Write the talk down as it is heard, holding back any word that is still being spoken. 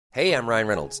Hey, I'm Ryan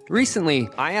Reynolds. Recently,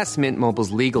 I asked Mint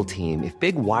Mobile's legal team if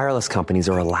big wireless companies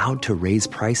are allowed to raise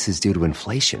prices due to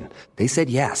inflation. They said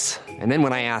yes. And then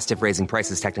when I asked if raising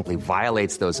prices technically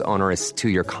violates those onerous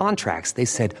two-year contracts, they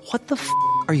said, "What the f***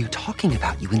 are you talking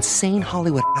about, you insane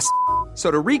Hollywood ass?" So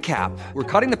to recap, we're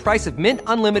cutting the price of Mint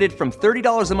Unlimited from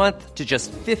 $30 a month to just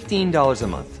 $15 a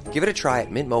month. Give it a try at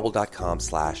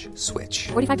mintmobile.com/switch.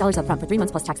 $45 up front for 3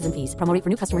 months plus taxes and fees. Promo rate for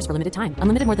new customers for limited time.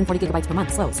 Unlimited more than 40 gigabytes per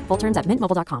month. Slows full terms at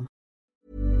mintmobile.com.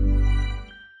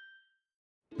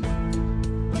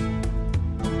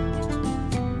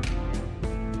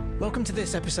 Welcome to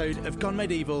this episode of Gone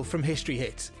Medieval from History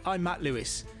Hit. I'm Matt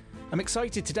Lewis. I'm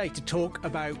excited today to talk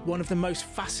about one of the most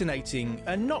fascinating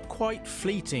and not quite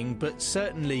fleeting but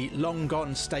certainly long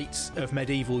gone states of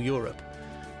medieval Europe.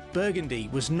 Burgundy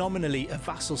was nominally a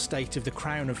vassal state of the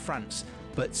Crown of France,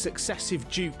 but successive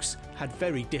dukes had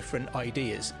very different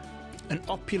ideas. An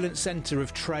opulent centre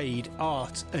of trade,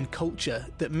 art and culture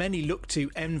that many looked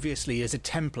to enviously as a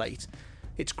template,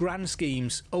 its grand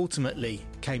schemes ultimately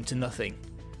came to nothing.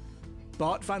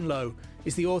 Bart van Loo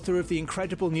is the author of the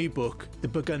incredible new book, The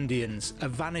Burgundians, A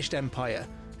Vanished Empire,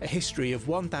 a history of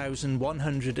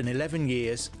 1,111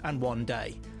 years and one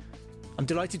day. I'm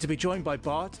delighted to be joined by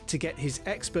Bart to get his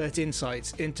expert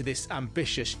insights into this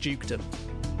ambitious dukedom.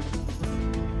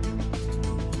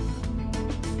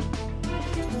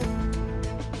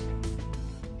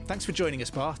 Thanks for joining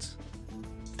us, Bart.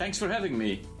 Thanks for having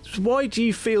me. Why do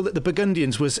you feel that The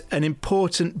Burgundians was an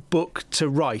important book to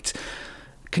write?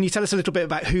 Can you tell us a little bit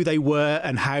about who they were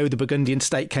and how the Burgundian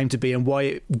state came to be and why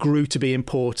it grew to be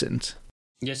important?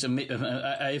 Yes,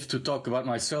 I have to talk about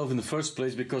myself in the first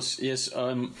place because,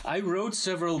 I wrote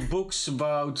several books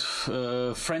about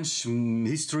French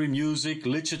history, music,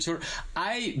 literature.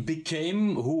 I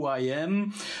became who I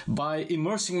am by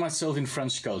immersing myself in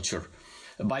French culture,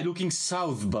 by looking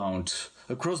southbound,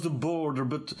 across the border.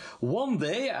 But one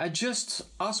day I just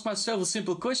asked myself a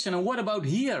simple question, and what about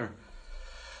here?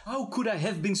 How could I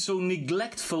have been so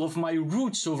neglectful of my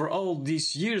roots over all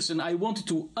these years? And I wanted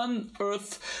to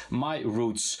unearth my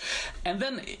roots. And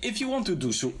then, if you want to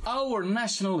do so, our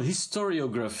national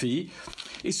historiography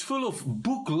is full of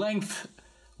book-length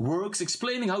works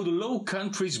explaining how the Low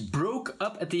Countries broke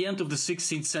up at the end of the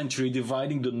 16th century,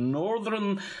 dividing the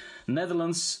northern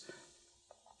Netherlands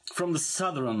from the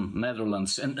southern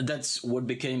Netherlands. And that's what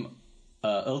became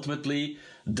ultimately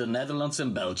the Netherlands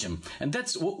and Belgium. And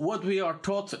that's what we are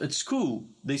taught at school.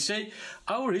 They say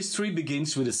our history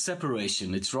begins with a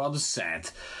separation. It's rather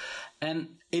sad.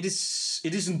 And it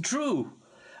isn't true.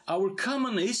 Our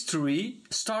common history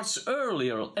starts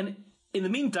earlier. And in the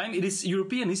meantime, it is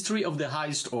European history of the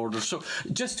highest order. So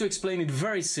just to explain it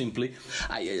very simply,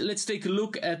 let's take a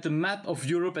look at the map of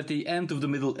Europe at the end of the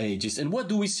Middle Ages. And what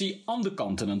do we see on the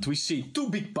continent? We see two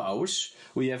big powers.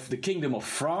 We have the Kingdom of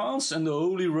France and the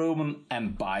Holy Roman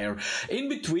Empire. In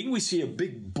between, we see a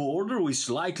big border who is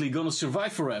likely going to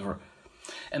survive forever.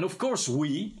 And of course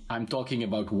I'm talking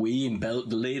about we in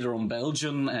later on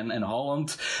Belgium and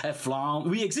Holland,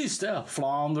 we exist,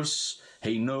 Flanders,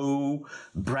 Hainaut,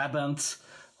 Brabant,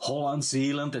 Holland,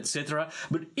 Zeeland, etc.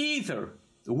 But either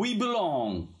we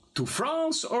belong to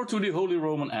France or to the Holy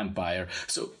Roman Empire.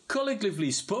 So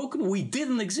collectively spoken, we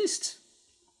didn't exist.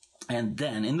 And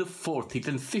then in the 14th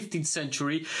and 15th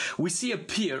century, we see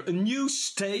appear a new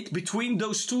state between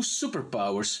those two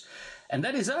superpowers. And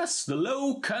that is us, the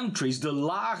Low Countries, the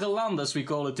Lage Land, as we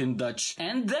call it in Dutch.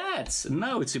 And that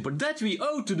we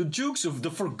owe to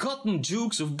the forgotten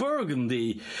Dukes of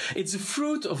Burgundy. It's a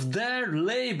fruit of their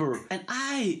labor. And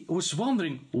I was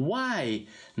wondering, why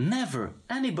never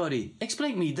anybody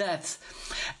explained me that?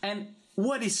 And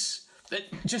what is,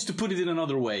 just to put it in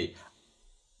another way,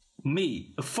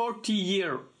 me, a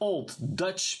 40-year-old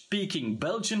Dutch-speaking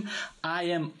Belgian, I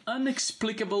am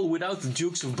inexplicable without the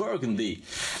Dukes of Burgundy.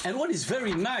 And what is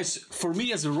very nice for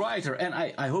me as a writer, and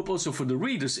I hope also for the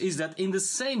readers, is that in the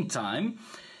same time,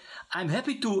 I'm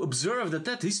happy to observe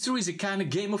that history is a kind of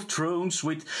Game of Thrones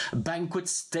with banquet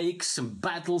stakes and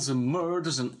battles and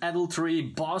murders and adultery,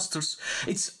 bastards.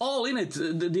 It's all in it.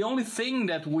 The only thing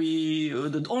that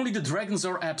only the dragons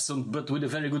are absent, but with a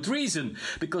very good reason.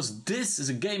 Because this is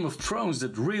a Game of Thrones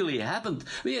that really happened.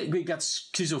 We got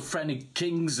schizophrenic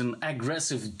kings and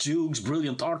aggressive dukes,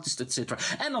 brilliant artists, etc.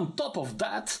 And on top of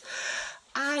that,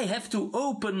 I have to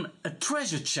open a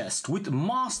treasure chest with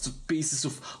masterpieces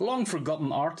of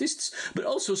long-forgotten artists, but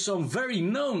also some very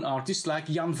known artists like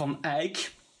Jan van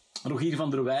Eyck, Rogier van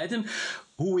der Weyden,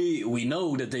 who we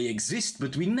know that they exist,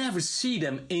 but we never see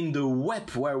them in the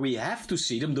web where we have to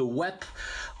see them, the web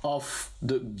of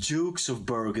the Dukes of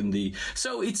Burgundy.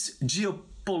 So it's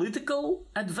political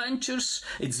adventures,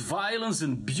 it's violence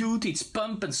and beauty, it's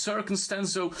pomp and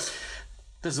circumstance. So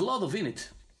there's a lot of in it.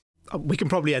 We can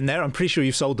probably end there. I'm pretty sure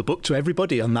you've sold the book to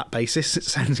everybody on that basis. It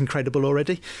sounds incredible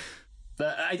already.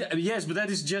 Yes, but that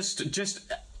is just.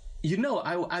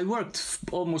 I worked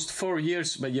almost 4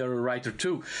 years, but you're a writer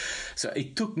too. So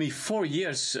it took me 4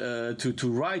 years to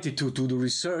write it, to do the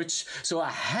research. So I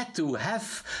had to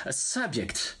have a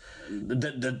subject.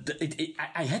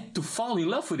 I had to fall in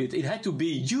love with it. It had to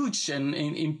be huge and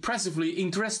impressively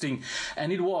interesting.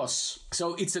 And it was.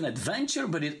 So it's an adventure,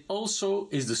 but it also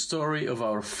is the story of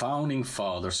our founding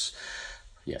fathers.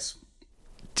 Yes.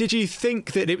 Did you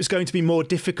think that it was going to be more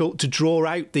difficult to draw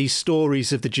out these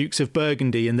stories of the Dukes of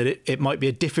Burgundy and that it might be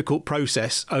a difficult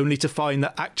process, only to find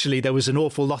that actually there was an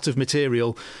awful lot of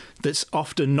material that's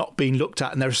often not being looked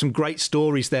at and there are some great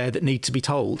stories there that need to be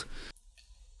told?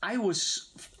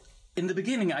 In the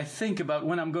beginning, I think about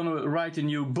when I'm going to write a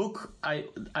new book, I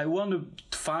want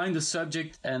to find a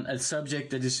subject, and a subject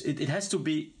that is, it has to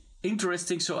be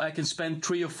interesting so I can spend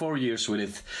 3 or 4 years with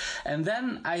it. And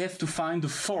then I have to find a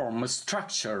form, a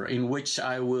structure in which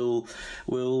I will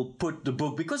put the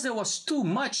book, because there was too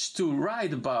much to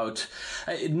write about.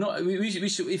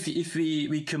 If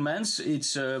we commence,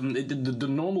 it's the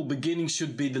normal beginning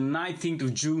should be the 19th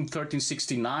of June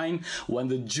 1369, when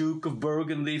the Duke of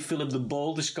Burgundy, Philip the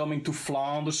Bold, is coming to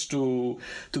Flanders to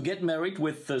get married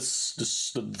with the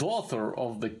daughter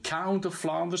of the Count of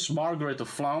Flanders, Margaret of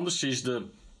Flanders. She's the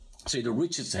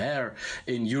richest heir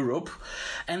in Europe.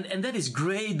 And that is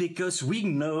great because we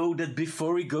know that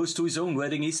before he goes to his own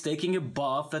wedding, he's taking a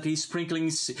bath, that he's sprinkling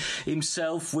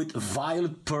himself with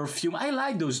violet perfume. I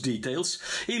like those details.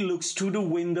 He looks through the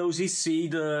windows, he sees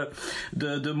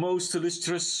the most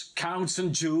illustrious counts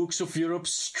and dukes of Europe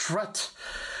strut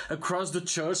across the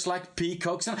church like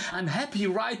peacocks. And I'm happy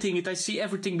writing it. I see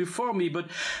everything before me, but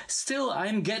still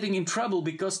I'm getting in trouble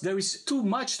because there is too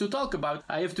much to talk about.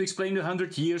 I have to explain the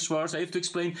 100 Years' Wars. I have to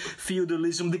explain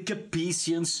feudalism, the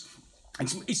Capetians.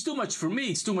 It's too much for me.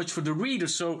 It's too much for the reader.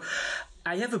 So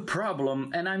I have a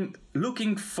problem and I'm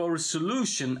looking for a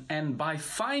solution. And by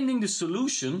finding the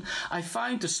solution, I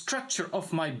find the structure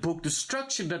of my book, the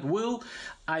structure that will,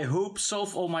 I hope,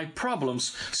 solve all my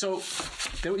problems. So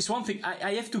there is one thing.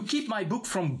 I have to keep my book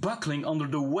from buckling under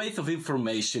the weight of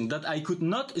information that I could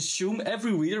not assume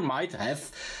every reader might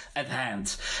have at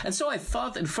hand. And so I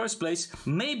thought in the first place,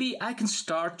 maybe I can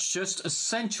start just a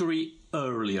century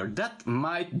earlier. That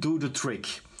might do the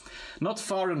trick. Not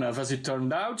far enough, as it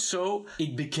turned out, so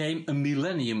it became a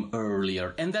millennium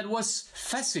earlier. And that was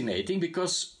fascinating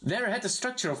because there I had the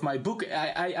structure of my book.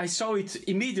 I saw it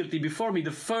immediately before me.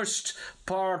 The first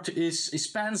part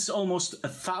spans almost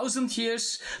 1,000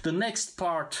 years. The next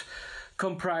part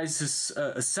comprises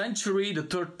a century, the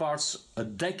third part's a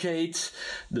decade,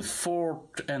 the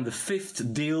fourth and the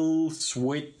fifth deal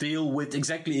with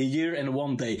exactly a year and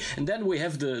 1 day. And then we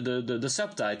have the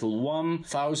subtitle,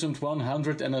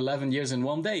 1,111 years and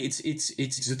 1 day.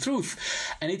 It's the truth.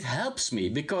 And it helps me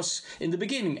because in the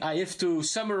beginning I have to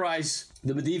summarize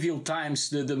the medieval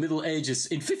times, the Middle Ages,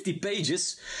 in 50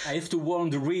 pages. I have to warn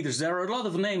the readers, there are a lot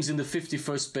of names in the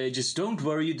 51st pages. Don't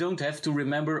worry, you don't have to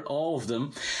remember all of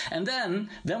them. And then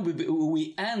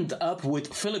we end up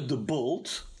with Philip the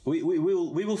Bold. We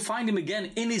will find him again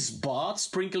in his bath,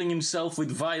 sprinkling himself with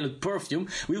violet perfume.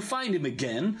 We'll find him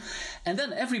again. And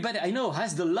then everybody I know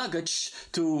has the luggage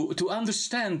to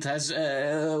understand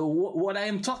what I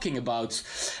am talking about.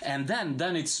 And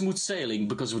then it's smooth sailing,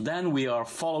 because then we are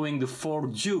following the 4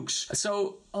 dukes.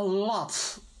 So a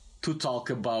lot to talk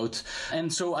about.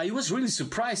 And so I was really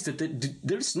surprised that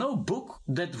there is no book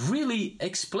that really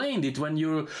explained it. When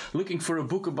you're looking for a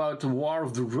book about the War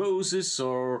of the Roses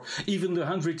or even the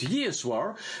 100 Years'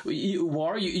 War,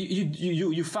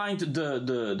 you find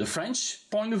the French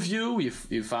point of view,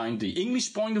 you find the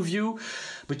English point of view,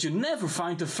 but you never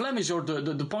find the Flemish or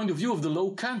the point of view of the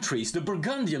Low Countries, the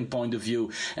Burgundian point of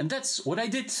view. And that's what I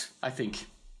did, I think.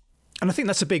 And I think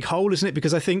that's a big hole, isn't it?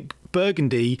 Because I think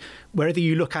Burgundy, whether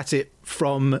you look at it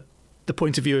from the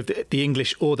point of view of the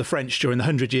English or the French during the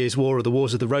 100 Years' War or the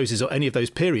Wars of the Roses or any of those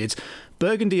periods,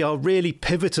 Burgundy are really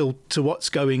pivotal to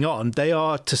what's going on. They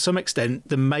are, to some extent,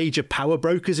 the major power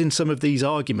brokers in some of these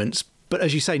arguments. But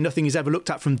as you say, nothing is ever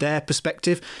looked at from their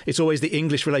perspective. It's always the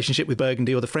English relationship with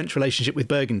Burgundy or the French relationship with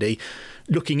Burgundy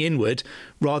looking inward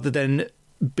rather than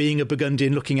being a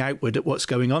Burgundian looking outward at what's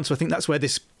going on. So I think that's where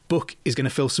this book is going to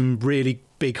fill some really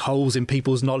big holes in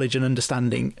people's knowledge and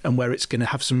understanding, and where it's going to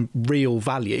have some real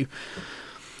value.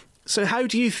 So how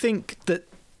do you think that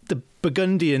the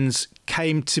Burgundians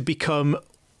came to become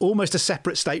almost a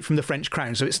separate state from the French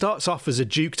crown? So it starts off as a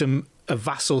dukedom, a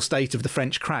vassal state of the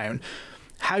French crown.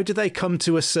 How do they come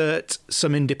to assert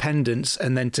some independence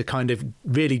and then to kind of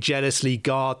really jealously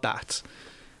guard that?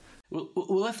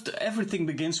 Well, everything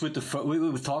begins with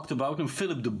we talked about him.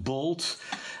 Philip the Bold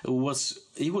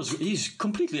he's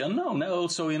completely unknown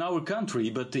also in our country,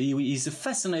 but he's a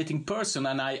fascinating person,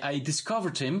 and I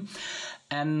discovered him,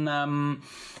 and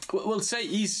we'll say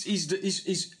he's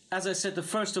as I said, the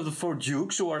first of the 4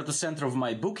 dukes who are at the center of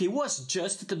my book. He was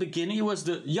just at the beginning. He was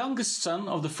the youngest son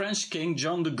of the French king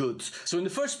John the Good. So in the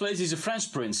first place, he's a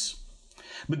French prince.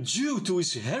 But due to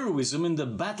his heroism in the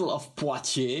Battle of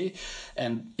Poitiers,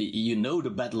 and you know the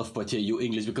Battle of Poitiers, you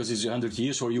English, because it's 100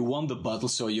 years or you won the battle,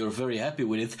 so you're very happy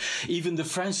with it. Even the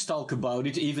French talk about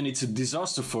it, even it's a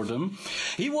disaster for them.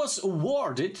 He was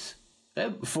awarded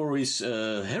for his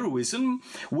heroism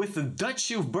with the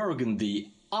Duchy of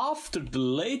Burgundy, after the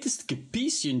latest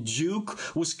Capetian duke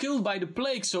was killed by the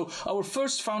plague. So our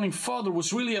first founding father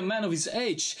was really a man of his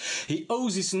age. He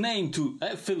owes his name to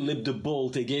Philip the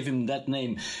Bold. They gave him that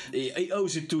name. He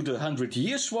owes it to the 100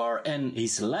 Years' War, and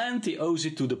his land, he owes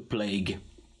it to the plague.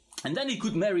 And then he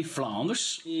could marry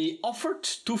Flanders. He offered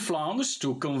to Flanders,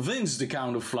 to convince the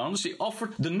Count of Flanders, he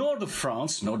offered the north of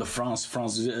France,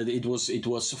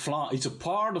 it's a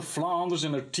part of Flanders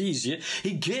and Artesia.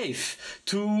 He gave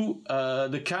to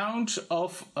the Count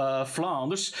of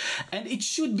Flanders, and it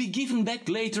should be given back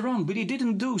later on, but he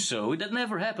didn't do so. That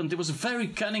never happened. It was a very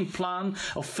cunning plan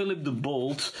of Philip the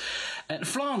Bold, and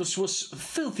Flanders was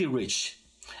filthy rich.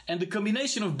 And the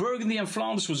combination of Burgundy and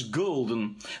Flanders was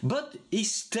golden. But he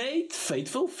stayed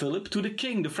faithful, Philip, to the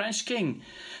king, the French king.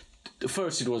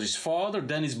 First it was his father,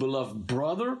 then his beloved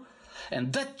brother.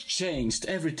 And that changed.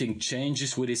 Everything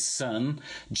changes with his son,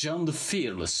 John the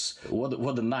Fearless.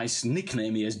 What a nice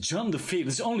nickname he has, John the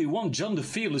Fearless. Only one John the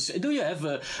Fearless. Do you have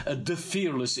a the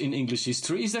Fearless in English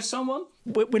history? Is there someone?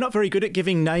 We're not very good at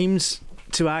giving names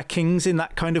to our kings in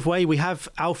that kind of way. We have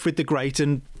Alfred the Great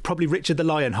and probably Richard the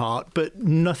Lionheart, but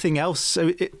nothing else.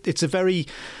 So it's a very...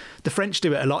 The French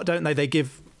do it a lot, don't they? They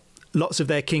give lots of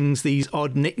their kings these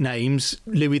odd nicknames,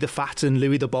 Louis the Fat and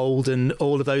Louis the Bold and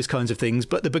all of those kinds of things.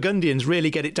 But the Burgundians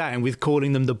really get it down with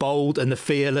calling them the Bold and the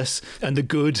Fearless and the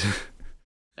Good.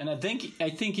 And I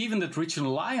think even that Richard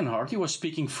Lionheart, he was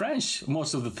speaking French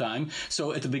most of the time.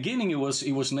 So at the beginning he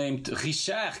was named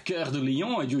Richard Cœur de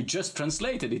Lion, and you just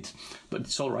translated it, but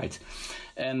it's all right.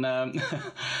 And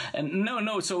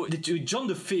so John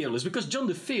the Fearless, because John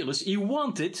the Fearless, he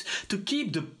wanted to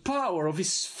keep the power of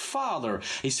his father.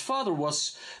 His father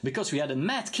was, because we had a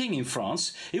mad king in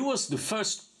France, he was the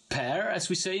first pair, as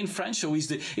we say in French. So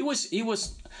he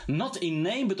was not in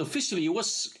name, but officially he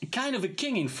was kind of a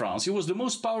king in France. He was the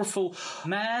most powerful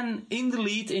man in the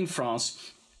lead in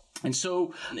France. And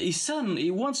so his son,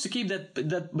 he wants to keep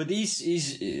that, but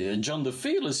he's John the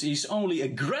Fearless. He's only a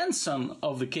grandson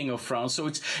of the King of France, so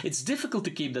it's difficult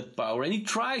to keep that power. And he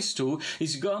tries to.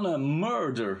 He's gonna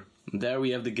murder. There we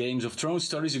have the Games of Thrones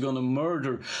stories. He's gonna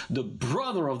murder the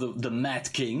brother of the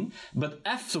Mad King. But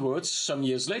afterwards, some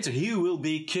years later, he will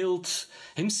be killed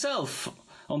himself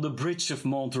on the bridge of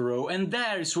Montereau, and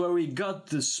there is where we got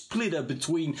the split up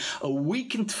between a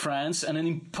weakened France and an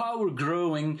empowered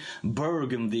growing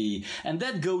Burgundy. And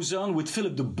that goes on with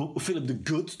Philip the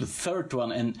Good, the third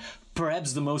one, and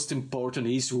perhaps the most important.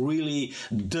 He's really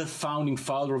the founding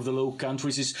father of the Low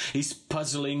Countries. He's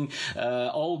puzzling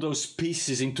all those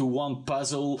pieces into one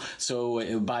puzzle.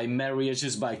 So by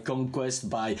marriages, by conquest,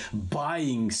 by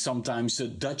buying sometimes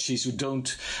duchies who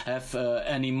don't have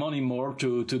any money more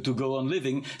to go on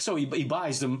living. So he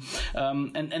buys them,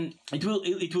 and it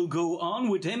will go on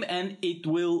with him, and it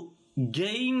will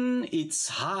gain its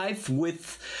hive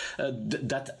with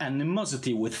that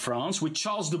animosity with France, with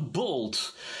Charles the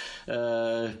Bold,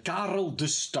 Karel de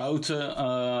Stoute,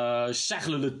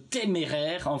 Charles le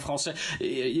Téméraire en français.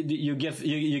 You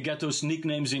get those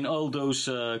nicknames in all those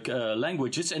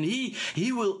languages, and he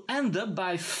will end up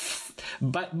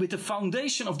with the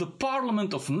foundation of the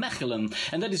Parliament of Mechelen,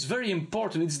 and that is very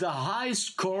important. It's the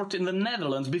highest court in the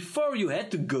Netherlands. Before you had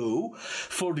to go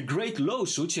for the great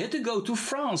lawsuits, you had to go to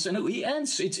France, and he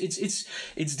ends.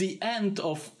 It's the end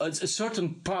of a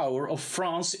certain power of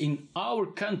France in our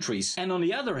countries. And on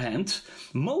the other hand,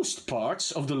 most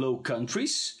parts of the Low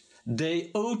Countries,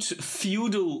 they owed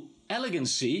feudal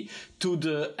elegancy to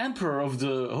the emperor of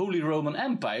the Holy Roman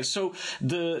Empire. So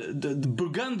the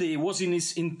Burgundy was in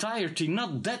its entirety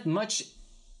not that much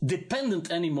dependent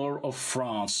anymore of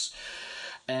France.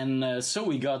 And so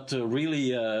we got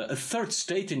really a third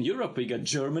state in Europe. We got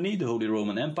Germany, the Holy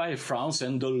Roman Empire, France,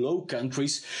 and the Low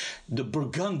Countries, the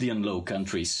Burgundian Low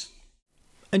Countries.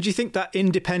 And do you think that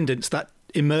independence, that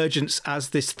emergence as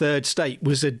this third state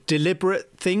was a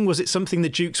deliberate thing? Was it something the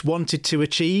Dukes wanted to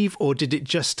achieve, or did it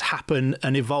just happen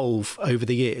and evolve over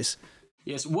the years?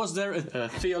 Yes, was there a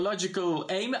theological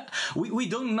aim? We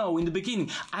don't know in the beginning.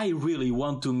 I really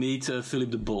want to meet Philip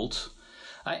the Bold.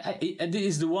 This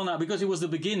is the one because it was the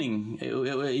beginning.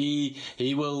 He's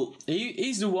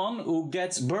the one who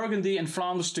gets Burgundy and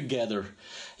Flanders together.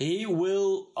 He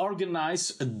will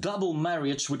organize a double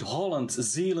marriage with Holland,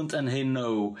 Zeeland, and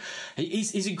Hainaut.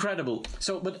 He's incredible.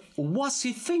 So, but was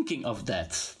he thinking of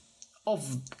that?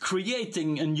 Of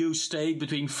creating a new state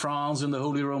between France and the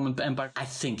Holy Roman Empire? I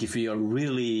think, if we are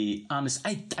really honest,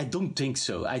 I don't think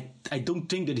so. I don't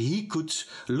think that he could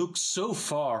look so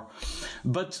far.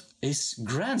 But his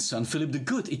grandson, Philip the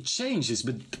Good, it changes,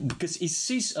 but because he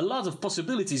sees a lot of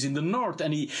possibilities in the north,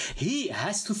 and he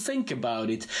has to think about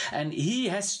it, and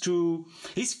he's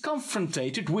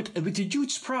confronted with a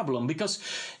huge problem, because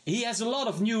he has a lot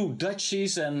of new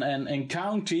duchies and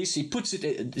counties. He puts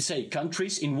it, say,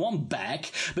 countries in one bag,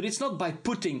 but it's not by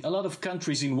putting a lot of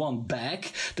countries in one bag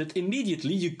that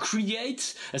immediately you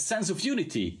create a sense of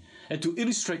unity. And to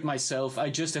illustrate myself, I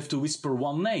just have to whisper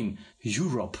one name: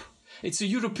 Europe. It's a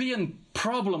European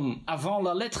problem avant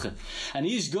la lettre. And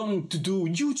he's going to do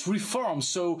huge reforms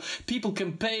so people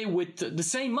can pay with the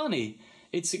same money.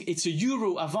 It's a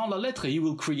euro avant la lettre he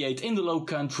will create in the Low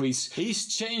Countries. He's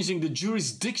changing the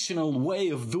jurisdictional way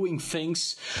of doing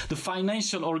things, the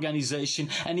financial organization,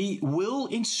 and he will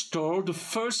install the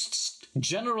first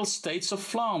general states of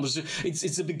Flanders.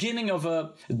 It's the beginning of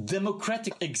a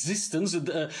democratic existence,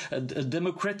 a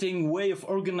democratic way of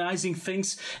organizing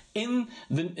things in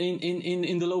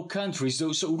the Low Countries.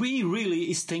 So he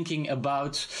really is thinking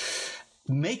about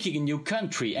making a new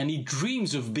country, and he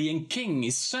dreams of being king.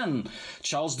 His son,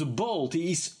 Charles the Bold,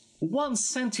 he is 1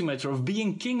 centimeter of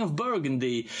being king of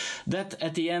Burgundy. That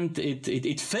at the end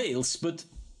it fails, but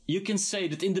you can say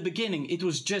that in the beginning it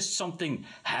was just something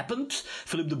happened.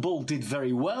 Philip the Bold did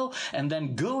very well, and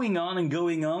then going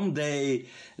on, they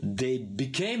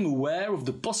became aware of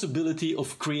the possibility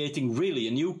of creating really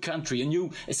a new country, a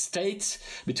new state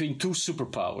between two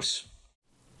superpowers.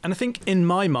 And I think, in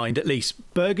my mind at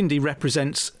least, Burgundy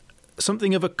represents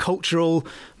something of a cultural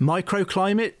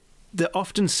microclimate that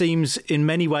often seems in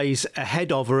many ways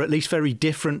ahead of, or at least very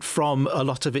different from, a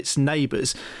lot of its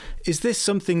neighbours. Is this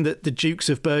something that the Dukes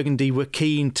of Burgundy were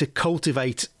keen to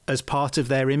cultivate as part of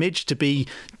their image, to be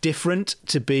different,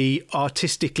 to be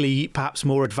artistically perhaps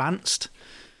more advanced?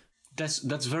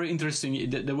 That's very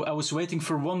interesting. I was waiting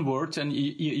for one word, and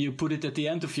you put it at the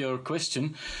end of your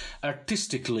question.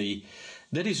 Artistically,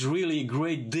 that is really a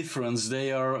great difference.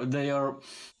 There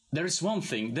is one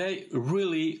thing. They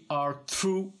really are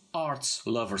true arts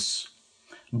lovers.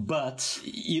 But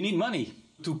you need money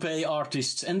to pay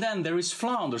artists. And then there is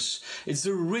Flanders. It's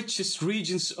the richest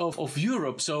regions of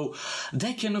Europe. So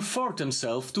they can afford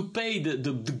themselves to pay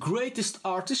the greatest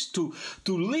artists to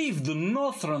leave the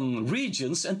northern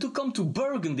regions and to come to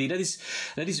Burgundy. That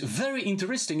is very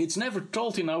interesting. It's never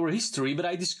told in our history, but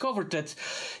I discovered that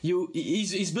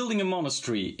he's building a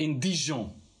monastery in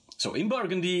Dijon. So in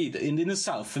Burgundy, in the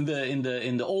south, in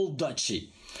the old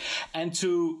duchy. And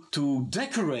to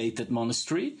decorate that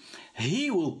monastery, he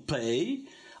will pay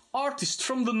artists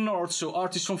from the north, so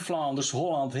artists from Flanders,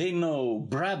 Holland, Hainaut,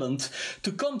 Brabant,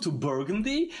 to come to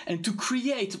Burgundy and to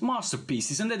create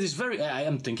masterpieces. And that is I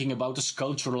am thinking about a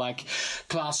sculptor like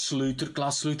Klaas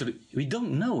Sluiter. We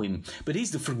don't know him, but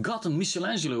he's the forgotten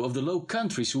Michelangelo of the Low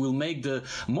Countries, who will make the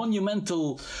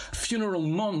monumental funeral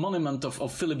monument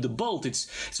of Philip the Bold.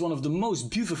 It's one of the most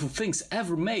beautiful things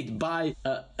ever made by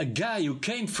a guy who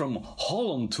came from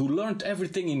Holland, who learned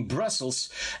everything in Brussels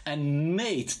and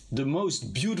made the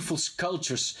most beautiful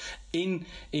sculptures in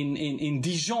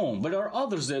Dijon. But there are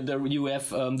others. There you have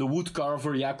the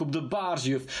woodcarver Jacob de Baars,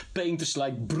 you have painters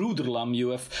like Broederlam, you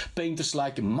have painters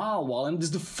like Maalwal, and this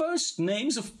is the first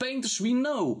names of painters we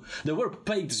know. There were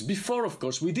painters before, of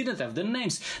course, we didn't have their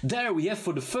names. There we have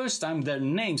for the first time their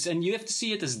names, and you have to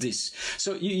see it as this.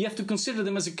 So you have to consider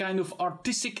them as a kind of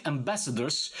artistic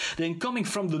ambassadors. They're coming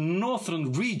from the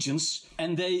northern regions,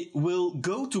 and they will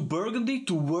go to Burgundy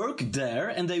to work there,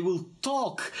 and they will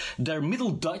talk their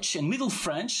Middle Dutch and Middle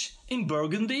French in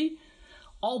Burgundy,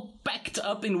 all packed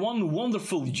up in one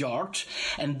wonderful yard.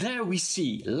 And there we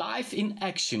see, live in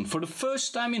action, for the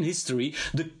first time in history,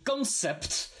 the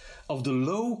concept of the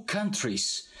Low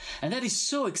Countries. And that is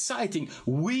so exciting.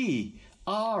 We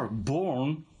are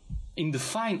born in the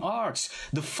fine arts.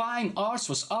 The fine arts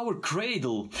was our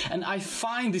cradle. And I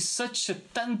find this such a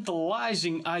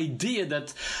tantalizing idea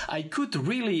that I could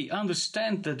really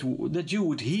understand that you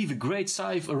would heave a great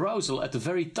sigh of arousal at the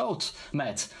very thought,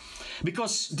 Matt.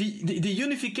 Because the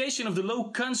unification of the Low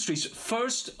Countries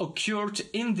first occurred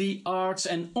in the arts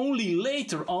and only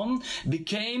later on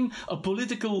became a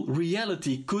political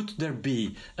reality. Could there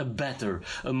be a better,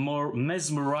 a more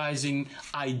mesmerizing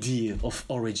idea of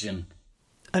origin?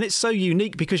 And it's so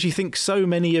unique because you think so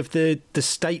many of the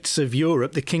states of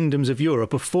Europe, the kingdoms of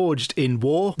Europe, are forged in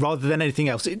war rather than anything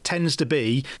else. It tends to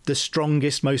be the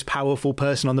strongest, most powerful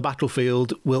person on the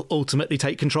battlefield will ultimately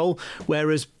take control,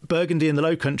 whereas Burgundy in the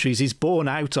Low Countries is born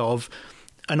out of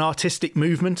an artistic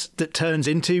movement that turns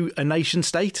into a nation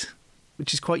state,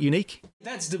 which is quite unique.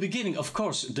 That's the beginning. Of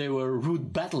course, they were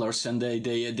rude battlers and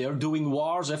they are doing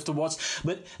wars afterwards.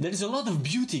 But there is a lot of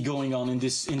beauty going on in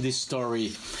this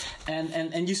story,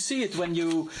 and you see it when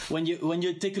you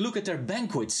take a look at their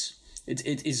banquets.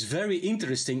 It is very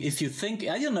interesting. If you think,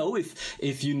 I don't know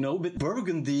if you know, but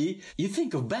Burgundy, you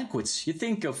think of banquets, you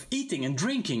think of eating and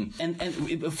drinking, and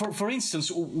for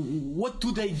instance, what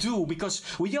do they do? Because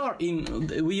we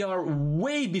are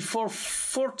way before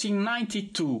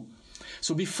 1492.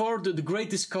 So before the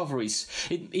great discoveries,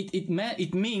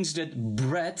 it means that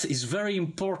bread is very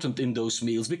important in those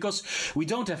meals because we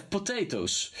don't have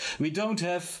potatoes, we don't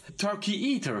have turkey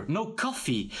either, no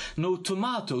coffee, no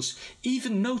tomatoes,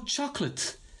 even no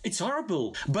chocolate. It's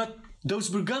horrible. But those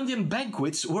Burgundian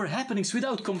banquets were happenings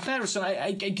without comparison.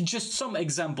 I just some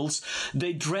examples.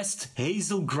 They dressed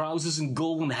hazel grouses in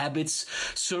golden habits,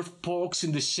 served porks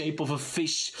in the shape of a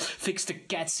fish, fixed a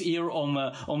cat's ear on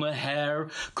a hare,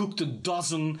 cooked a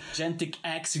dozen gigantic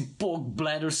eggs in pork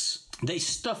bladders. They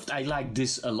stuffed, I like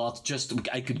this a lot,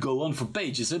 I could go on for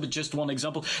pages, but just one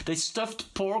example. They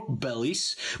stuffed pork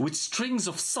bellies with strings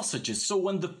of sausages, so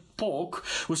when the pork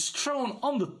was thrown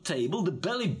on the table, the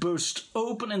belly burst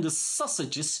open and the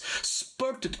sausages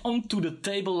spurted onto the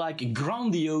table like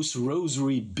grandiose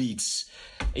rosary beads.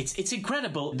 It's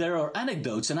incredible. There are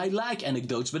anecdotes, and I like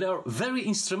anecdotes, but they are very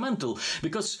instrumental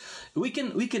because we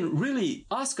can really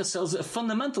ask ourselves a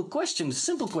fundamental question, a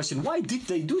simple question: why did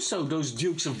they do so, those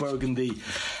Dukes of Burgundy?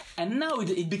 And now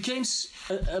it becomes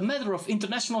a matter of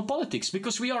international politics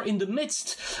because we are in the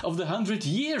midst of the 100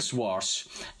 Years' Wars.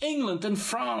 England and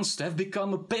France have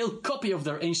become a pale copy of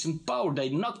their ancient power. They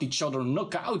knocked each other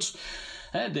out.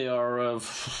 They are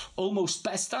almost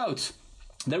passed out.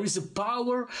 There is a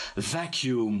power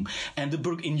vacuum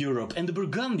in Europe, and the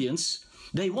Burgundians,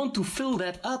 they want to fill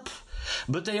that up,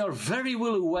 but they are very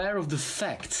well aware of the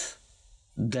fact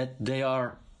that they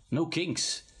are no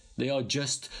kings. They are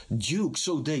just dukes,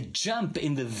 so they jump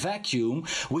in the vacuum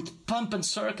with pomp and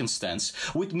circumstance,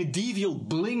 with medieval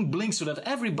bling-bling, so that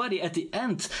everybody at the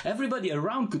end, everybody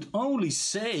around could only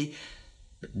say,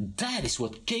 that is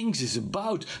what kings is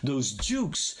about. Those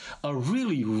dukes are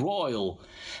really royal.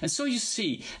 And so you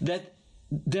see that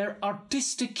their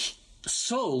artistic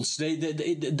souls, they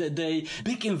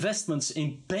big investments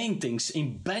in paintings,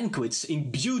 in banquets,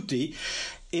 in beauty.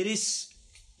 It's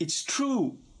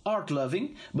true art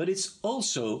loving, but it's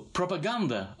also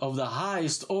propaganda of the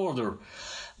highest order.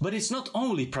 But it's not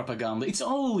only propaganda, it's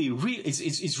only real,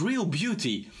 it's real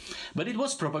beauty. But it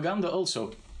was propaganda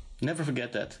also. Never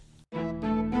forget that.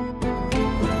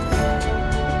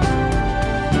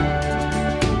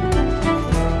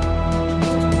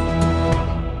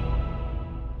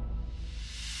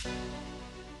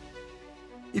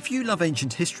 If you love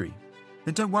ancient history,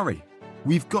 then don't worry,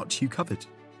 we've got you covered.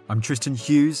 I'm Tristan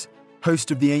Hughes, host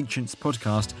of the Ancients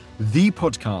podcast, the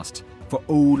podcast for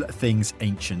all things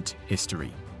ancient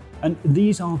history. And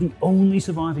these are the only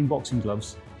surviving boxing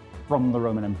gloves from the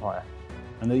Roman Empire,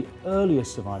 and the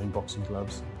earliest surviving boxing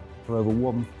gloves for over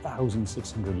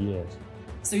 1,600 years.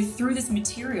 So through this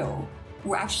material,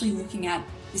 we're actually looking at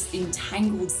this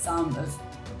entangled sum of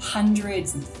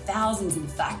hundreds and thousands, in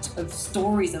fact, of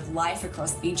stories of life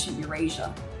across ancient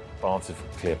Eurasia. Baths of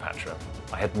Cleopatra.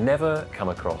 I had never come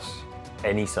across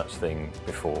any such thing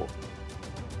before.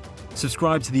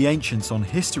 Subscribe to the Ancients on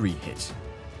History Hit,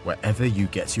 wherever you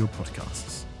get your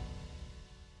podcasts.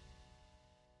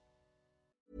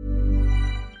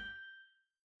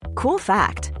 Cool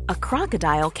fact, a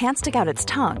crocodile can't stick out its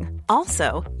tongue.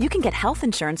 Also, you can get health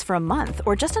insurance for a month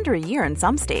or just under a year in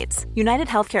some states. United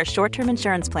Healthcare short-term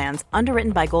insurance plans,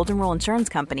 underwritten by Golden Rule Insurance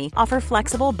Company, offer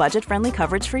flexible, budget-friendly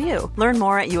coverage for you. Learn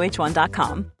more at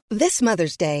uh1.com. This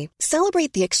Mother's Day,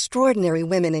 celebrate the extraordinary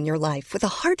women in your life with a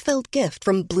heartfelt gift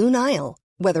from Blue Nile.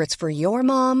 Whether it's for your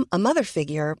mom, a mother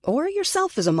figure, or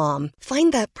yourself as a mom,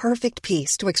 find that perfect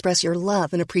piece to express your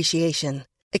love and appreciation.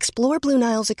 Explore Blue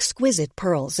Nile's exquisite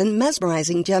pearls and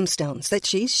mesmerizing gemstones that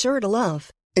she's sure to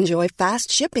love. Enjoy fast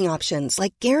shipping options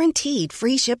like guaranteed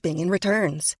free shipping and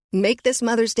returns. Make this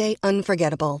Mother's Day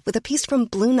unforgettable with a piece from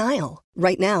Blue Nile.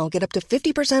 Right now, get up to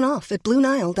 50% off at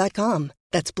BlueNile.com.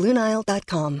 That's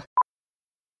BlueNile.com.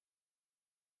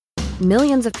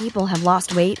 Millions of people have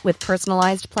lost weight with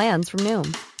personalized plans from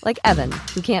Noom. Like Evan,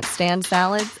 who can't stand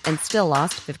salads and still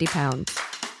lost 50 pounds.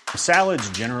 Salads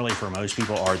generally for most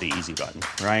people are the easy button,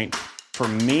 right? For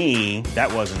me,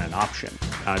 that wasn't an option.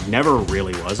 I never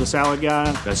really was a salad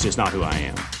guy. That's just not who I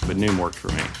am. But Noom worked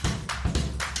for me.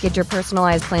 Get your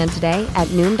personalized plan today at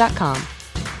Noom.com.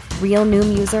 Real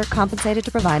Noom user compensated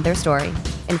to provide their story.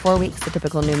 In 4 weeks, the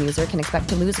typical Noom user can expect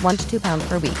to lose 1 to 2 pounds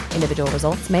per week. Individual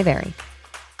results may vary.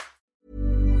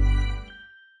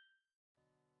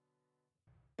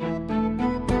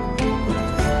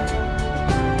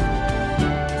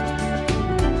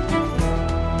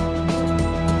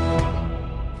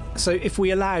 So if we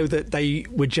allow that they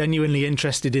were genuinely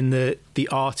interested in the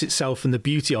art itself and the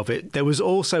beauty of it, there was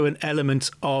also an element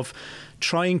of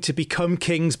trying to become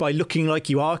kings by looking like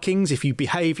you are kings. If you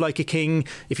behave like a king,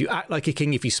 if you act like a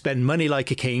king, if you spend money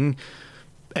like a king,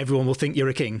 everyone will think you're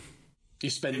a king. You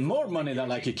spend more money than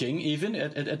like a king, even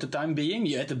at the time being.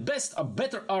 You had the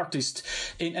better artists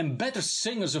and better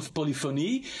singers of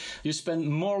polyphony. You spend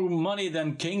more money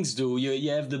than kings do. You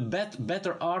have the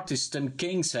better artists than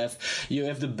kings have. You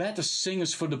have the better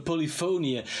singers for the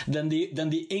polyphonia than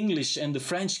the English and the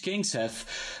French kings have.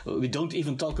 We don't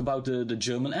even talk about the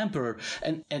German emperor.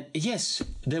 And yes,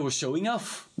 they were showing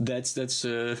off. That's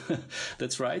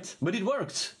that's right. But it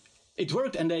worked. It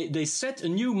worked, and they set a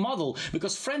new model,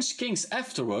 because French kings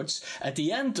afterwards, at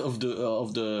the end of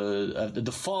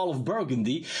the fall of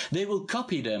Burgundy, they will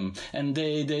copy them, and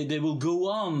they will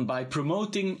go on by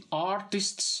promoting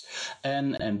artists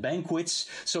and banquets.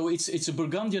 So it's a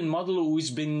Burgundian model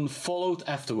who's been followed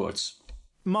afterwards.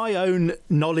 My own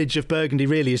knowledge of Burgundy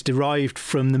really is derived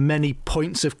from the many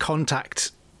points of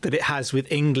contact that it has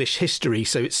with English history.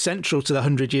 So it's central to the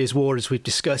 100 Years' War, as we've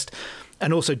discussed,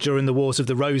 and also during the Wars of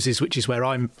the Roses, which is where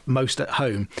I'm most at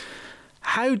home.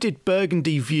 How did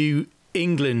Burgundy view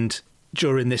England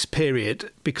during this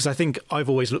period? Because I think I've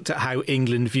always looked at how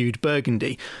England viewed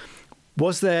Burgundy.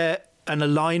 Was there an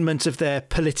alignment of their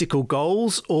political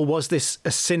goals, or was this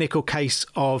a cynical case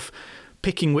of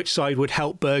picking which side would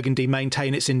help Burgundy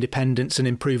maintain its independence and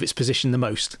improve its position the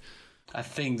most? I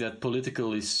think that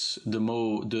political is the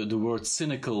word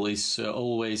cynical is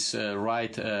always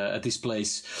right at this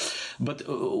place. But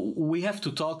we have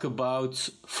to talk about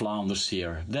Flanders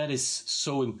here. That is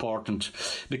so important,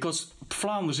 because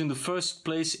Flanders in the first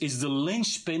place is the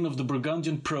linchpin of the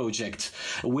Burgundian project.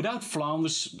 Without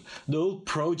Flanders, the whole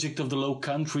project of the Low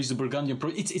Countries, the Burgundian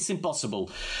project, it's impossible.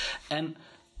 And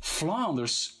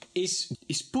Flanders is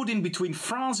put in between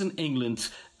France and England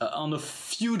on a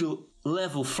feudal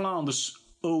level. Flanders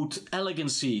owed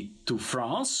elegancy to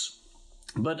France,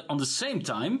 but on the same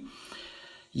time,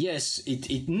 yes,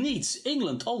 it needs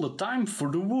England all the time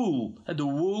for the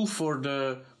wool for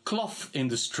the cloth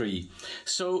industry.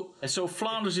 So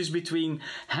Flanders is between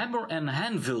hammer and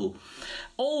anvil,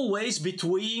 always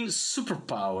between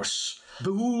superpowers,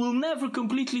 but who will never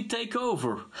completely take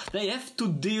over. They have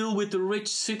to deal with the rich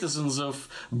citizens of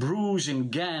Bruges and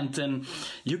Ghent, and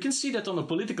you can see that on a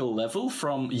political level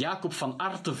from Jacob van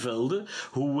Artevelde,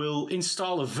 who will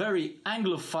install a very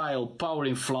Anglophile power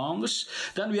in Flanders.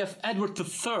 Then we have Edward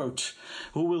III,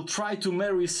 who will try to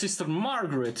marry his sister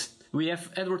Margaret. We have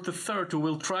Edward III, who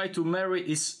will try to marry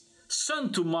his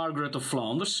son to Margaret of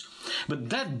Flanders, but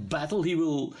that battle he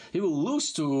will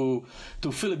lose to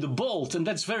Philip the Bold, and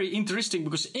that's very interesting,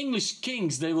 because English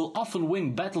kings, they will often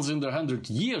win battles in their 100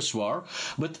 Years' War,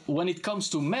 but when it comes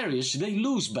to marriage, they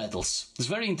lose battles. It's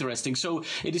very interesting. So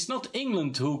it is not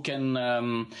England who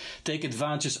can take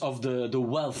advantage of the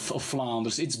wealth of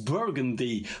Flanders. It's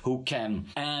Burgundy who can.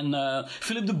 And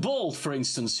Philip the Bold, for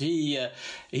instance,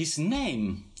 his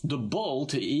name, the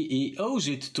Bold, he owes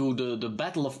it to the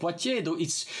Battle of Poitiers.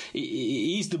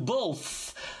 He's the Bold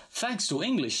thanks to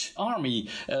English army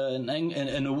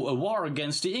and a war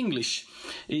against the English.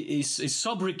 His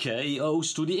sobriquet he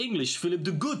owes to the English. Philip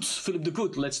the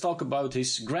Good. Let's talk about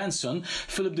his grandson.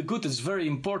 Philip the Good is very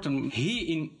important.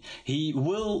 He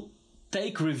will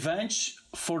take revenge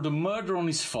for the murder on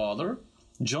his father,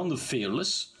 John the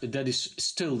Fearless. That is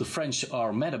still, the French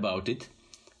are mad about it.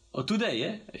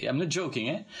 Today, I'm not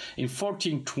joking, in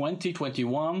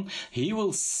 1420-21, he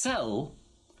will sell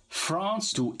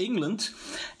France to England,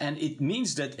 and it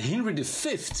means that Henry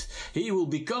V, he will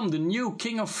become the new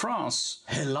king of France.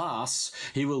 Hélas,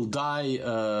 he will die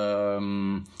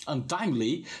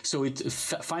untimely, so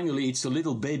finally it's a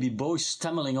little baby boy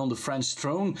stammering on the French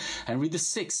throne, Henry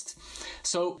VI.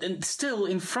 So, and still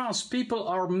in France, people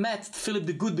are mad at Philip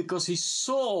the Good because he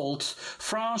sold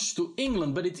France to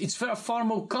England, but it's far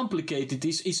more complicated.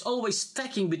 He's always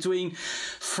stacking between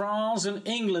France and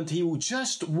England. He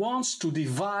just wants to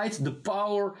divide the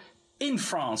power in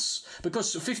France,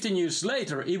 because 15 years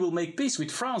later he will make peace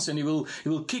with France and he will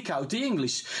kick out the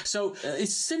English. So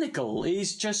it's cynical.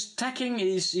 He's just stacking.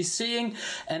 He's saying,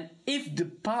 and if the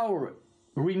power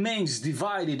remains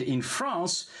divided in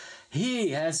France, he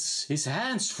has his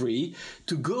hands free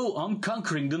to go on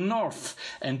conquering the north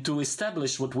and to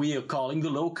establish what we are calling the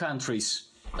Low Countries.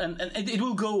 And it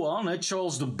will go on.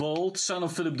 Charles the Bold, son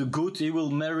of Philip the Good, he will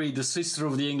marry the sister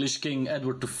of the English king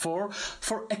Edward IV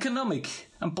for economic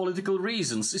and political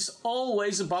reasons. It's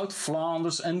always about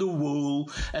Flanders and the wool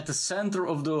at the center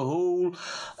of the whole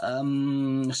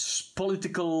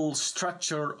political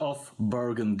structure of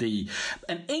Burgundy.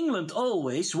 And England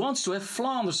always wants to have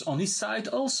Flanders on his side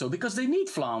also, because they need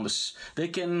Flanders. They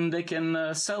can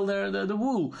sell the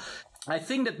wool. I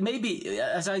think that maybe,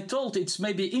 as I told, it's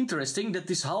maybe interesting that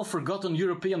this half-forgotten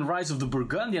European rise of the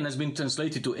Burgundian has been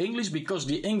translated to English, because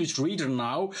the English reader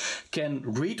now can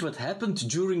read what happened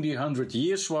during the 100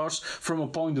 Years' Wars from a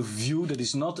point of view that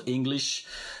is not English,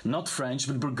 not French,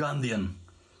 but Burgundian.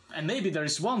 And maybe there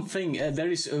is one thing,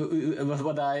 it's a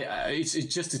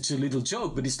little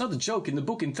joke, but it's not a joke. In the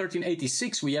book in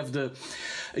 1386, we have the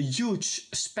huge,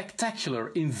 spectacular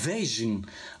invasion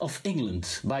of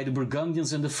England by the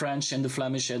Burgundians and the French and the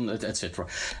Flemish and etc.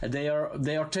 They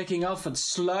are taking off at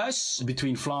Sluis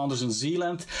between Flanders and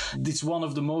Zeeland. It's one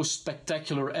of the most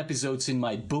spectacular episodes in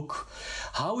my book.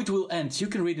 How it will end, you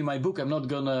can read in my book. I'm not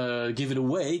gonna give it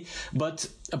away, but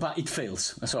it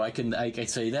fails. So I can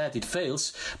say that it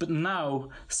fails. But now,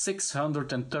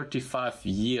 635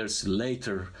 years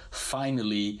later,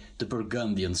 finally the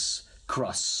Burgundians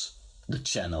cross the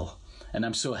Channel. And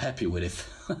I'm so happy with it.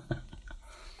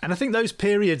 And I think those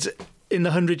periods in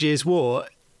the 100 Years' War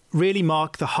really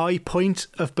mark the high point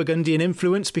of Burgundian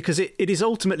influence, because it is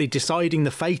ultimately deciding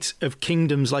the fate of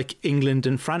kingdoms like England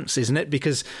and France, isn't it?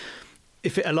 Because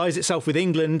if it allies itself with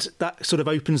England, that sort of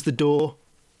opens the door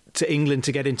to England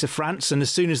to get into France, and as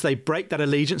soon as they break that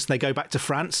allegiance and they go back to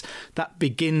France, that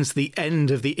begins the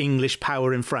end of the English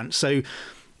power in France. So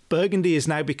Burgundy is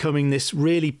now becoming this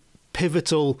really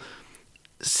pivotal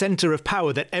centre of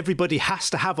power that everybody has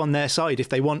to have on their side if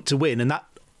they want to win, and that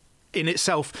in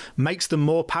itself makes them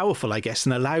more powerful, I guess,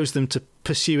 and allows them to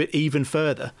pursue it even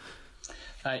further.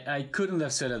 I couldn't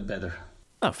have said it better.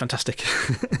 Oh, fantastic.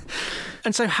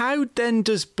 And so how then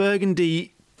does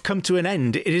Burgundy come to an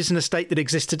end? It isn't a state that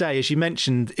exists today. As you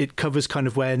mentioned, it covers kind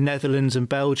of where Netherlands and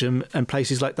Belgium and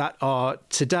places like that are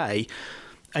today.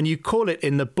 And you call it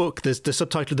in the book, there's the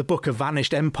subtitle of the book, A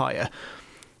Vanished Empire.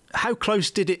 How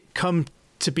close did it come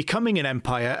to becoming an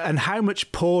empire, and how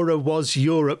much poorer was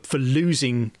Europe for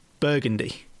losing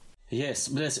Burgundy? Yes,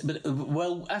 but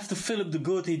after Philip the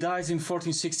Good, he dies in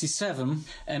 1467,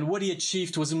 and what he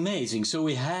achieved was amazing. So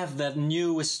we have that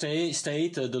new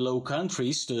state, the Low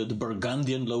Countries, the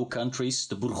Burgundian Low Countries,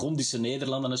 the Burgundische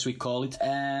Nederlanden, as we call it.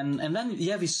 And then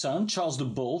you have his son, Charles the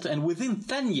Bold, and within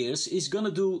 10 years, he's going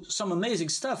to do some amazing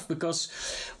stuff, because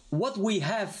what we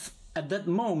have at that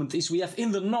moment is we have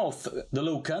in the north the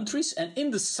Low Countries, and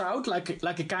in the south, like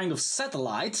a kind of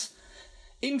satellite,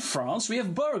 in France, we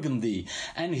have Burgundy,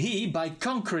 and he, by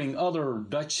conquering other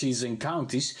duchies and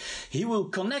counties, he will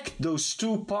connect those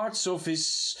two parts of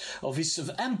his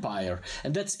empire,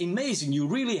 and that's amazing. You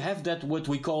really have that, what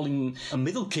we call in a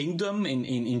middle kingdom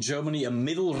in Germany, a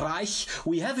middle Reich.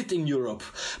 We have it in Europe,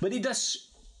 but he does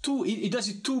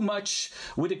it too much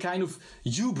with a kind of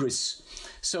hubris.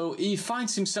 So he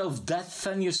finds himself dead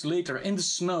 10 years later in the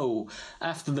snow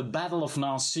after the Battle of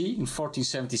Nancy in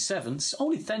 1477. It's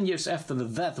only 10 years after the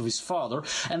death of his father.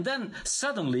 And then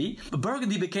suddenly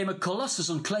Burgundy became a colossus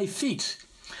on clay feet.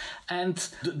 And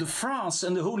the France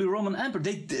and the Holy Roman Empire,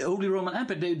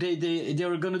 they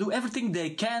are going to do everything they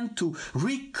can to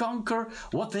reconquer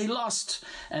what they lost.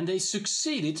 And they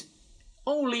succeeded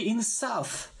only in the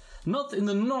south. not in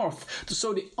the north.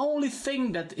 So the only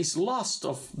thing that is lost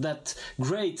of that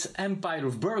great empire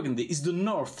of Burgundy is the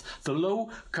north, the Low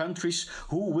Countries,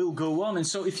 who will go on. And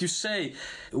so if you say,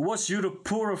 was Europe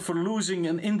poorer for losing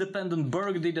an independent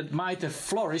Burgundy that might have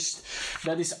flourished,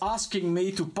 that is asking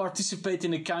me to participate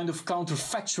in a kind of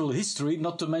counterfactual history,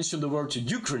 not to mention the word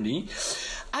Ukraine.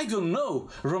 I don't know.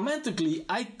 Romantically,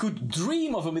 I could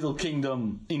dream of a middle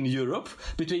kingdom in Europe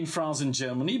between France and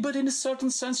Germany, but in a certain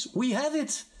sense, we have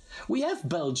it. We have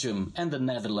Belgium and the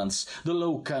Netherlands, the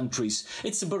Low Countries.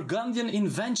 It's a Burgundian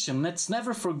invention. Let's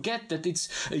never forget that it's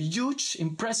a huge,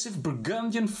 impressive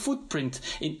Burgundian footprint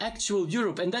in actual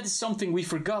Europe. And that is something we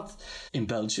forgot in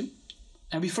Belgium.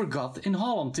 And we forgot in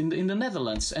Holland, in the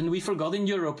Netherlands. And we forgot in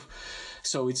Europe.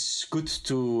 So it's good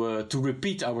to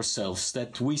repeat ourselves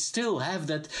that we still have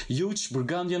that huge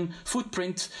Burgundian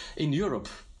footprint in Europe.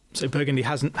 So Burgundy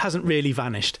hasn't really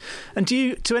vanished. And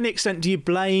to any extent, do you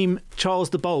blame Charles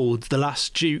the Bold, the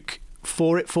last Duke,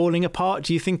 for it falling apart?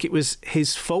 Do you think it was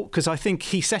his fault? Because I think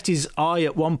he set his eye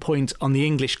at one point on the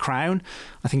English crown.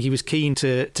 I think he was keen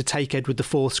to take Edward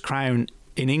IV's crown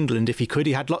in England if he could.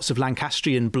 He had lots of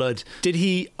Lancastrian blood. Did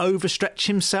he overstretch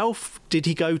himself? Did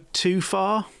he go too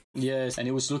far? Yes, and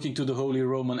he was looking to the Holy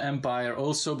Roman Empire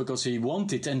also because he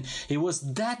wanted, and he was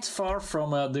that far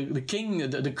from the king,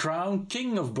 the crown,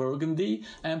 king of Burgundy,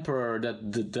 emperor,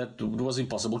 that was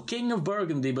impossible. King of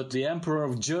Burgundy, but the emperor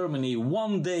of Germany,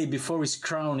 one day before his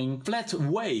crowning, fled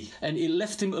away, and it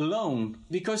left him alone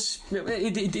because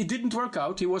it didn't work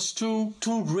out. He was too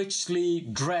richly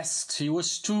dressed. He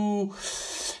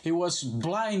was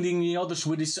blinding the others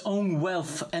with his own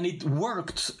wealth, and it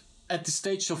worked at the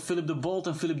stage of Philip the Bold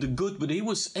and Philip the Good, but he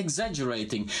was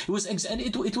exaggerating. And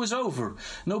it was over.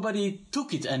 Nobody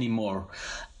took it anymore.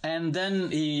 And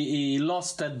then he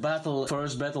lost that battle,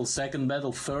 first battle, second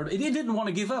battle, third. He didn't want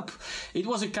to give up. It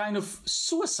was a kind of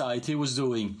suicide he was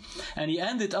doing. And he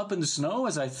ended up in the snow,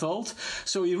 as I thought.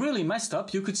 So he really messed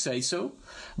up, you could say so.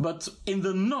 But in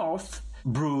the north,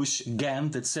 Bruges,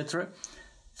 Ghent, etc.,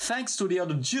 thanks to the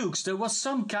other dukes, there was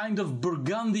some kind of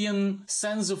Burgundian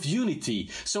sense of unity.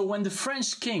 So when the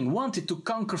French king wanted to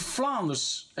conquer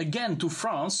Flanders again to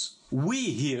France,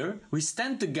 we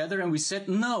stand together and we said,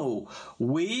 no,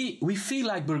 we feel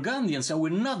like Burgundians and we're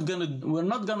not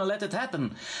gonna let it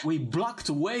happen. We blocked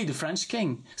away the French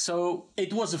king. So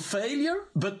it was a failure,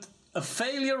 but a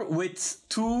failure with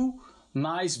two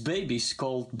nice babies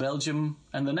called Belgium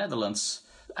and the Netherlands.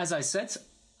 As I said,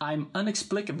 I'm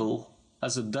inexplicable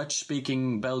as a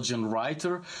Dutch-speaking Belgian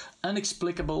writer,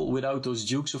 inexplicable without those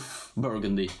Dukes of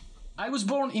Burgundy. I was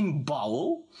born in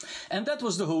Bowel, and that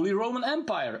was the Holy Roman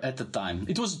Empire at the time.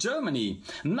 It was Germany.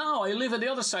 Now I live at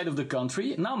the other side of the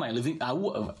country. Now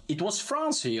it was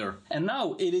France here, and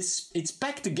now it's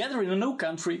packed together in a new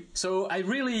country. So I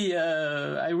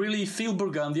really feel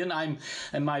Burgundian.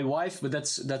 And my wife, but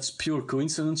that's pure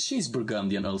coincidence. She's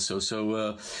Burgundian also.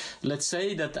 So let's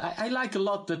say that I like a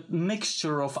lot that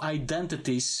mixture of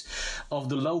identities of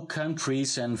the Low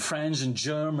Countries and French and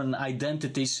German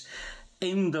identities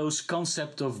in those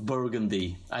concept of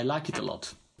Burgundy. I like it a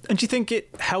lot. And do you think it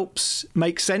helps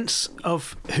make sense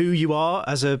of who you are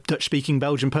as a Dutch-speaking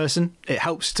Belgian person? It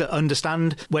helps to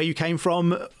understand where you came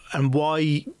from and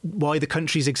why the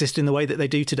countries exist in the way that they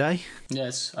do today?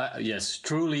 Yes,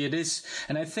 truly it is.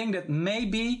 And I think that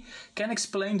maybe can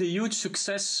explain the huge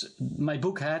success my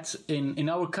book had in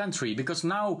our country. Because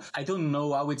now, I don't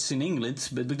know how it's in England,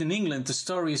 but in England the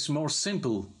story is more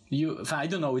simple. I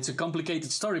don't know, it's a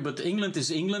complicated story, but England is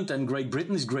England and Great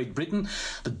Britain is Great Britain.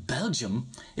 But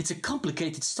Belgium, it's a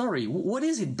complicated story. What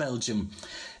is it, Belgium?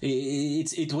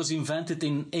 It was invented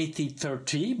in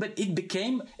 1830, but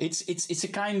it's a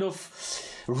kind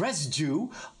of residue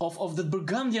of the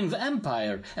Burgundian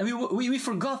Empire. And we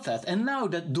forgot that. And now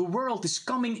that the world is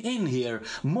coming in here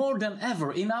more than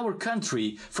ever in our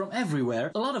country from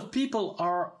everywhere, a lot of people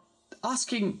are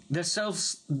asking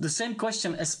themselves the same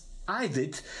question as I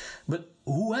did, but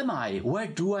who am I? Where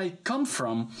do I come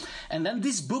from? And then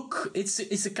this book, it's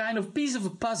a kind of piece of a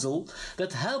puzzle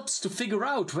that helps to figure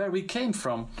out where we came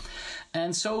from.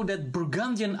 And so that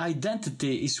Burgundian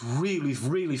identity is really,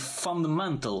 really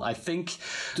fundamental, I think,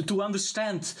 to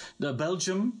understand the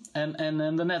Belgium and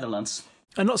the Netherlands.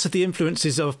 And lots of the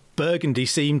influences of Burgundy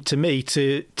seem to me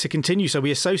to continue. So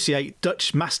we associate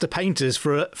Dutch master painters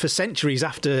for centuries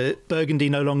after Burgundy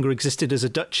no longer existed as a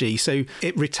duchy. So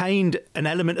it retained an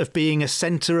element of being a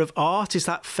centre of art. Is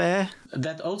that fair?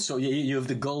 that also, you have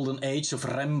the golden age of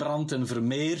Rembrandt and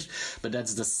Vermeer, but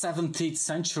that's the 17th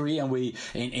century, and we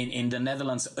in the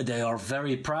Netherlands, they are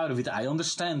very proud of it, I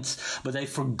understand, but they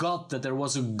forgot that there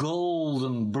was a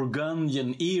golden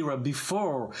Burgundian era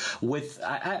before. With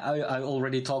I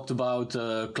already talked about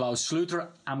Klaus Schluter.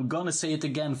 I'm gonna say it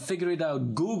again, figure it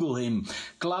out, Google him.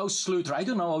 Klaus Schluter, I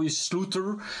don't know how you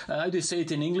Schluter, how do you say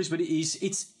it in English, but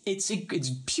it's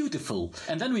beautiful.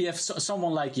 And then we have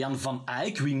someone like Jan van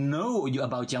Eyck. We know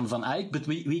about Jan van Eyck, but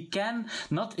we can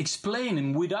not explain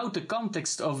him without the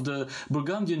context of the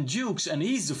Burgundian dukes. And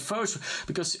he's the first,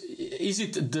 because is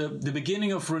it the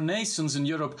beginning of Renaissance in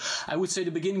Europe? I would say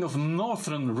the beginning of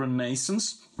Northern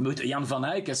Renaissance, with Jan van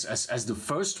Eyck as the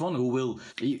first one who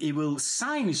will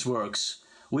sign his works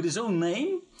with his own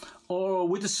name, or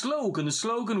with a slogan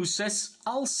who says,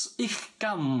 als ich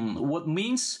kann, what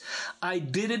means, I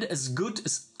did it as good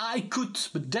as I could.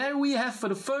 But there we have, for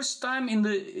the first time in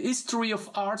the history of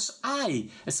arts,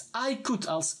 as I could,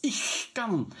 als ich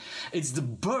kann. It's the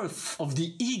birth of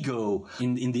the ego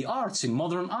in the arts, in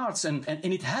modern arts, and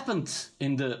it happened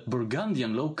in the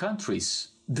Burgundian Low Countries.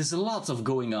 There's a lot of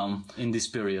going on in this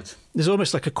period. There's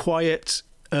almost like a quiet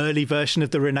early version of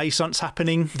the Renaissance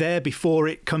happening there before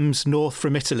it comes north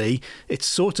from Italy. It's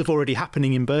sort of already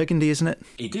happening in Burgundy, isn't it?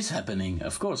 It is happening,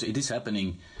 of course, it is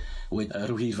happening. With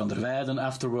Rogier van der Weyden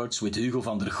afterwards, with Hugo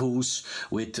van der Goes,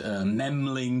 with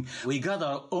Memling. We got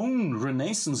our own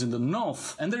Renaissance in the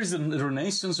north. And there is a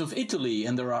Renaissance of Italy,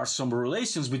 and there are some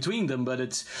relations between them,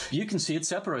 but you can see it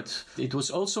separate. It was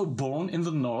also born in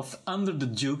the north under the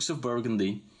Dukes of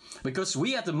Burgundy. Because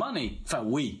we had the money.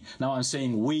 Now I'm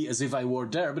saying we as if I were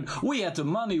there, but we had the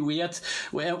money. We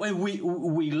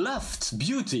loved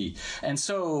beauty, and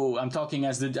so I'm talking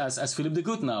as Philip the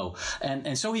Good now,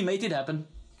 and so he made it happen.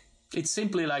 It's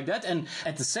simply like that. And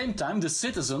at the same time, the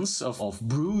citizens of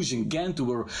Bruges and Ghent, who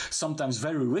were sometimes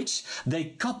very rich, they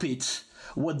copied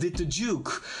what did the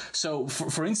Duke. So,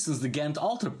 for instance, the Ghent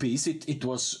altarpiece, it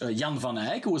was Jan van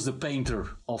Eyck, who was the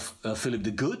painter of Philip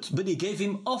the Good, but he gave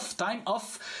him time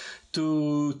off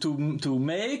to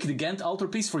make the Ghent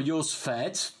altarpiece for Joost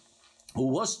Veit, who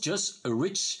was just a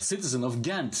rich citizen of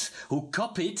Ghent, who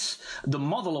copied the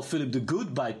model of Philip the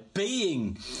Good by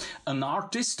paying an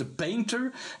artist, a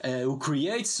painter, who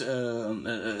creates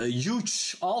a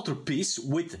huge altarpiece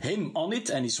with him on it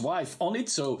and his wife on it,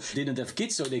 so they didn't have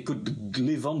kids, so they could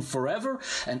live on forever,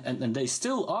 and they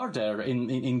still are there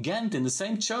in Ghent, in the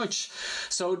same church.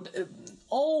 So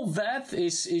all that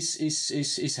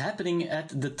is happening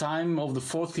at the time of the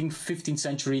 14th, 15th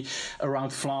century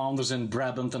around Flanders and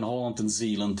Brabant and Holland and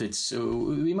Zealand.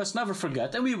 We must never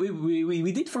forget, and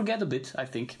we did forget a bit, I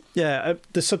think. Yeah,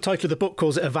 the subtitle of the book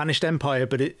calls it A Vanished Empire,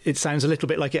 but it sounds a little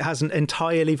bit like it hasn't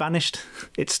entirely vanished.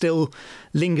 It still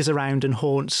lingers around and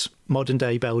haunts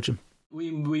modern-day Belgium.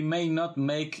 We may not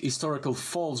make historical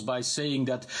faults by saying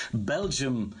that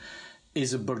Belgium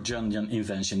is a Burgundian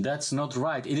invention. That's not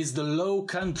right. It is the Low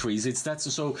Countries.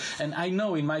 And I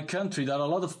know in my country there are a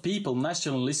lot of people,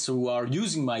 nationalists, who are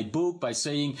using my book by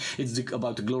saying it's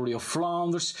about the glory of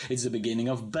Flanders, it's the beginning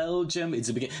of Belgium,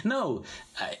 No,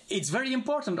 it's very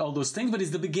important, all those things, but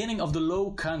it's the beginning of the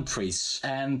Low Countries.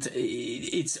 And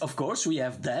it's, of course, we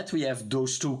have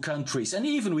those two countries. And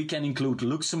even we can include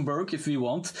Luxembourg, if we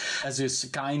want, as this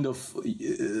kind of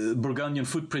Burgundian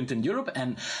footprint in Europe.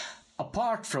 And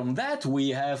apart from that, we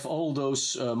have all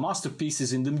those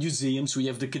masterpieces in the museums. We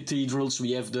have the cathedrals,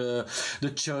 we have the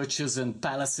churches and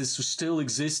palaces who still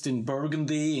exist in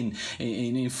Burgundy,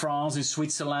 in France, in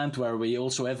Switzerland, where we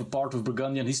also have a part of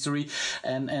Burgundian history.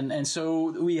 And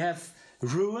so we have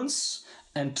ruins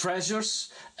and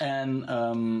treasures and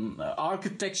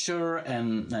architecture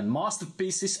and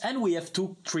masterpieces, and we have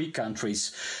 2-3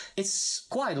 countries. It's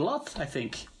quite a lot, I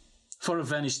think, for a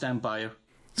vanished empire.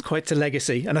 It's quite a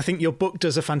legacy, and I think your book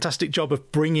does a fantastic job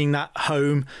of bringing that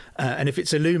home, and if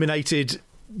it's illuminated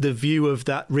the view of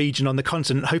that region on the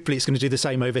continent, hopefully it's going to do the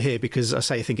same over here, because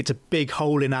I think it's a big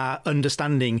hole in our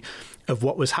understanding of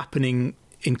what was happening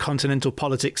in continental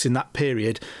politics in that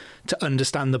period to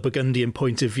understand the Burgundian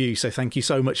point of view. So thank you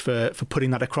so much for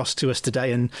putting that across to us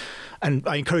today, and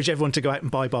I encourage everyone to go out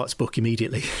and buy Bart's book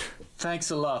immediately.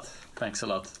 Thanks a lot.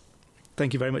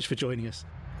 Thank you very much for joining us.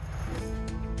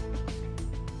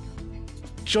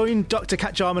 Join Dr.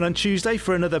 Kat Jarman on Tuesday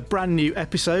for another brand new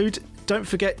episode. Don't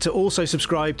forget to also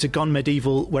subscribe to Gone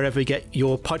Medieval wherever you get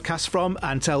your podcasts from,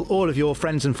 and tell all of your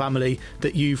friends and family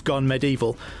that you've gone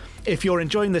medieval. If you're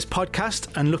enjoying this podcast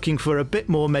and looking for a bit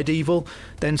more medieval,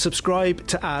 then subscribe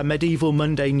to our Medieval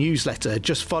Monday newsletter.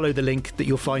 Just follow the link that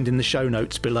you'll find in the show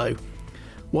notes below.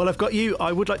 While I've got you,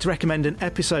 I would like to recommend an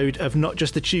episode of Not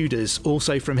Just the Tudors,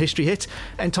 also from History Hit,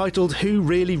 entitled Who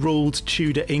Really Ruled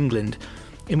Tudor England?,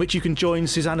 in which you can join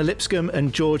Susanna Lipscomb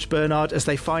and George Bernard as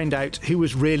they find out who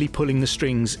was really pulling the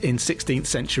strings in 16th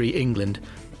century England.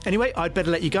 Anyway, I'd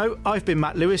better let you go. I've been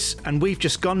Matt Lewis, and we've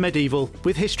just gone medieval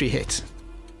with History Hit.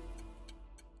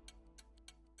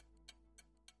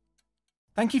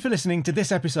 Thank you for listening to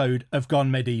this episode of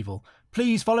Gone Medieval.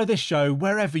 Please follow this show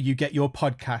wherever you get your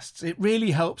podcasts. It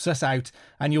really helps us out,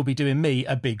 and you'll be doing me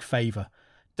a big favour.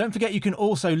 Don't forget you can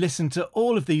also listen to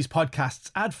all of these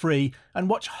podcasts ad-free and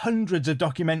watch hundreds of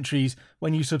documentaries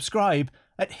when you subscribe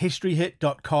at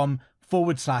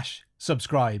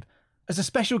historyhit.com/subscribe. As a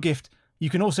special gift, you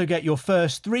can also get your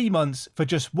first 3 months for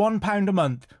just £1 a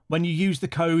month when you use the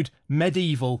code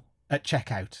MEDIEVAL at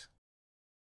checkout.